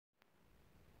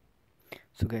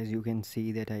So guys, you can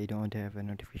see that I don't have a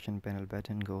notification panel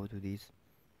button. Go to this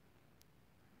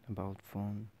about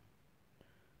phone,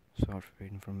 software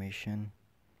information,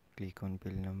 click on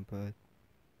build number,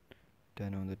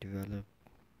 turn on the develop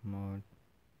mode,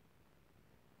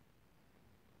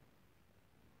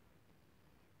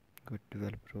 go to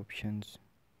developer options,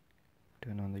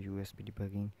 turn on the USB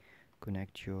debugging,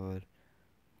 connect your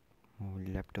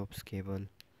laptop's cable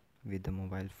with the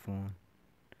mobile phone,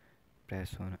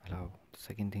 press on allow. The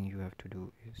second thing you have to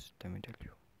do is, let me tell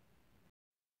you.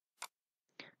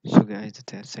 So guys,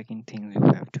 the second thing you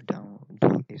have to do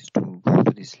is to go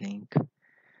to this link,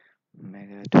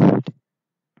 mega.nz.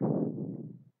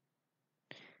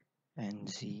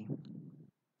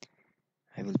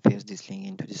 I will paste this link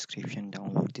into description.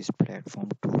 Download this platform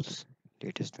tools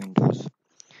latest Windows.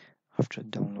 After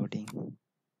downloading,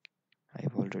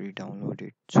 I've already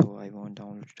downloaded, so I won't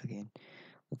download it again.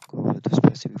 Go to the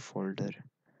specific folder,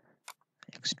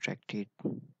 extract it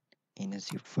in a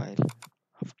zip file.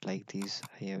 Like this,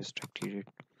 I have extracted it.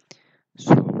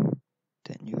 So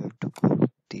then you have to go to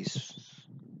this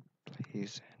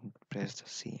place and press the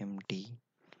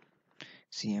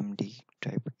cmd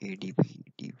type adb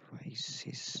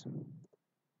devices.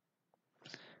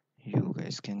 You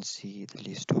guys can see the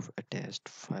list of attached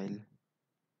file.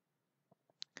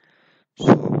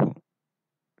 So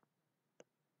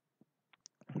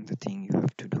the thing you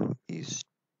have to do is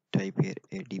type here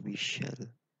adb shell,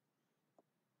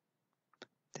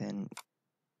 then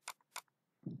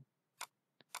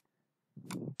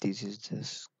this is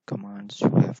just commands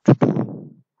you have to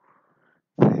do.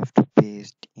 You have to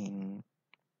paste in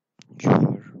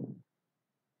your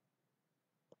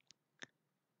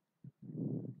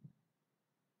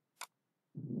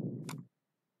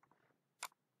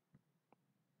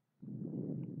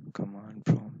command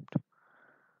prompt,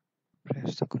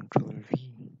 press the Control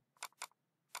V.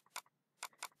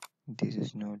 This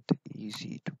is not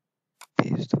easy to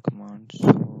paste the command,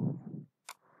 so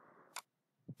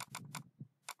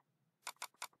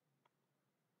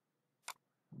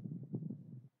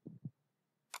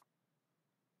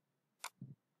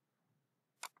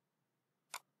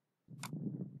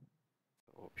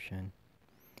option.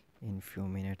 In few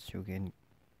minutes you can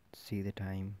see the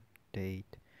time,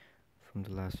 date from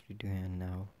the last video and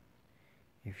now,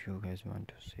 if you guys want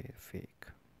to say fake.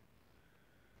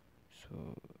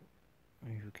 So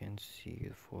you can see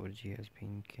 4G has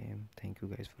been came. Thank you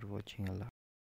guys for watching. Allah.